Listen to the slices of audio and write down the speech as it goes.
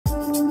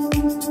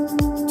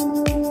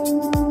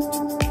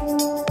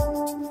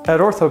At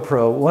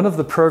OrthoPro, one of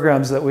the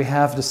programs that we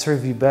have to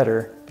serve you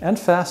better and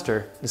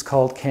faster is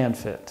called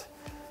Canfit.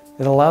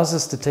 It allows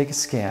us to take a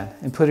scan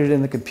and put it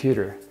in the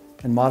computer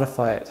and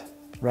modify it,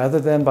 rather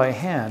than by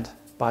hand,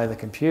 by the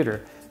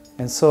computer.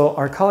 And so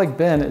our colleague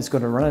Ben is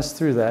going to run us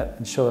through that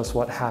and show us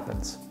what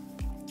happens.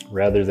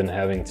 Rather than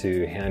having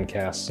to hand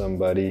cast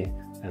somebody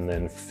and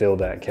then fill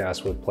that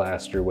cast with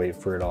plaster, wait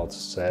for it all to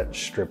set,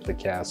 strip the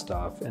cast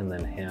off, and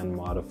then hand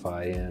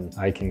modify in,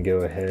 I can go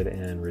ahead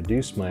and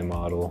reduce my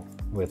model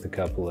with a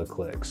couple of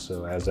clicks.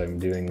 So as I'm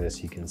doing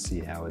this, you can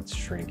see how it's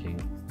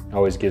shrinking.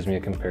 Always gives me a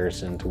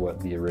comparison to what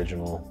the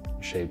original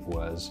shape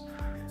was.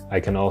 I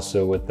can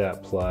also, with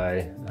that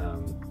ply,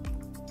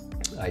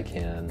 I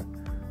can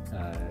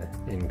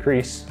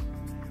increase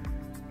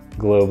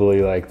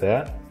globally like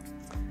that.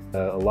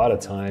 A lot of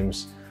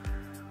times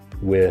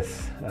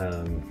with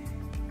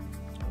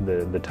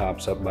the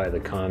tops up by the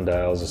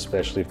condyles,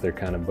 especially if they're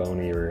kind of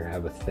bony or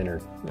have a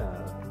thinner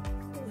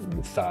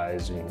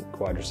thighs and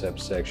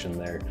quadriceps section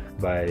there,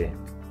 by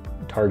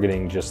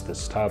targeting just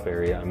this top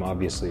area, I'm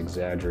obviously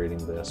exaggerating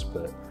this,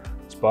 but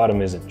this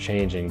bottom isn't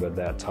changing, but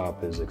that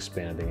top is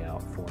expanding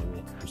out for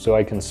me. So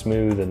I can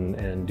smooth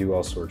and do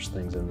all sorts of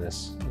things in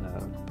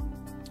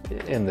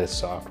this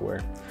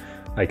software.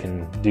 I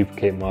can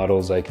duplicate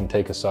models. I can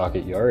take a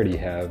socket you already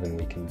have and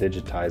we can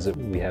digitize it.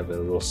 We have a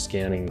little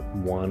scanning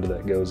wand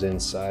that goes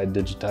inside,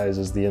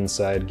 digitizes the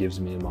inside, gives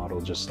me a model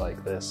just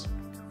like this.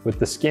 With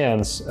the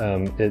scans,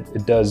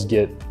 it does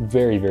get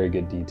very, very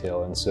good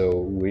detail, and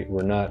so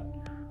we're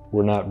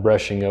not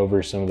brushing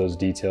over some of those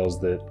details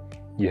that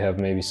you have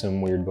maybe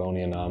some weird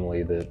bony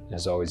anomaly that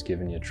has always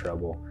given you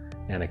trouble,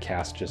 and a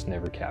cast just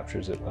never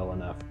captures it well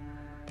enough.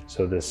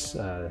 So this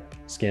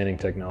scanning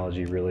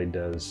technology really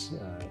does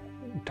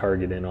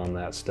target in on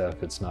that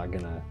stuff. It's not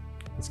gonna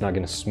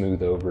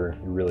smooth over.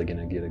 You're really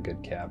gonna get a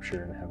good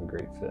capture and have a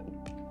great fit.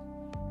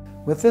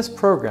 With this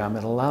program,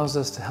 it allows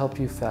us to help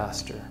you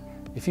faster.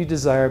 If you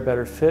desire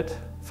better fit,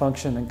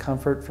 function, and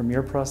comfort from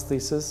your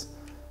prosthesis,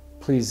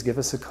 please give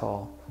us a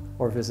call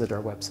or visit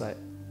our website.